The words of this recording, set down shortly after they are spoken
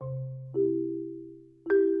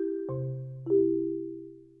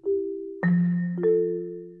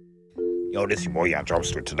go? This your boy Young Drop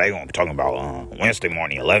Store. Today we're gonna be talking about Wednesday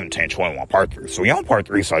morning, 11/10/21, part 3. So we on part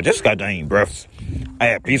 3, so I just got done eating breakfast. I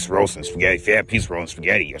had pizza roast and spaghetti. If you had pizza roast and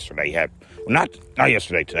spaghetti yesterday, not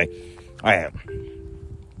yesterday, today. I had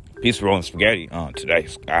pizza roast and spaghetti today,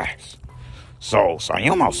 guys. So I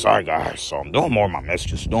am outside, guys. So I'm doing more of my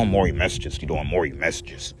messages. Doing more of your messages. You're doing more of your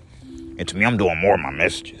messages. And to me, I'm doing more of my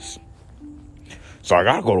messages. So I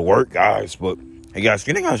gotta go to work, guys. But hey, guys,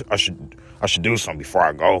 you think I should do something before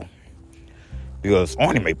I go? Because I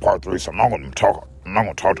only made part 3, so I'm not gonna talk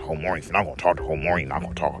the whole morning. If you're not gonna talk the whole morning, you're not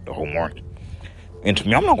gonna talk the whole morning. And to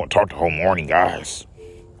me, I'm not gonna talk the whole morning, guys.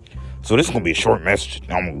 So this is gonna be a short message.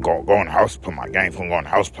 Now I'm gonna go in the house, play my game. If I'm going to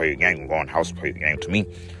the house, play the game. I'm going to the house, play the game. To me,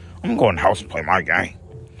 I'm gonna go in the house and play my game.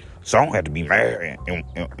 So I don't have to be mad and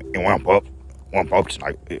wamp up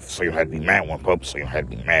tonight. So you had to be mad, wamp up. So you had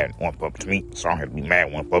to be mad, wamp up to me. So I don't have to be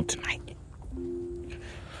mad, wamp up tonight.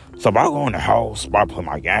 So if I go in the house, if I play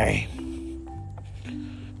my game,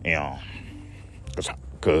 you know,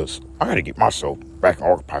 because I gotta get myself back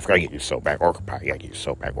occupied. If I gotta get yourself back occupied, you gotta get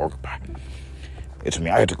yourself back occupied. It's me.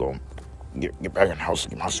 I had to go get back in the house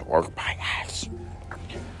and get myself occupied, guys.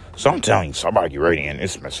 So I'm telling you, so I'm about to get ready in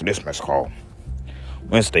this mess called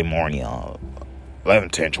Wednesday morning,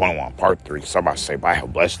 11/10/21, part 3. So I'm about to say bye. Have a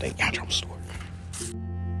blessed day. Y'all Drop Store.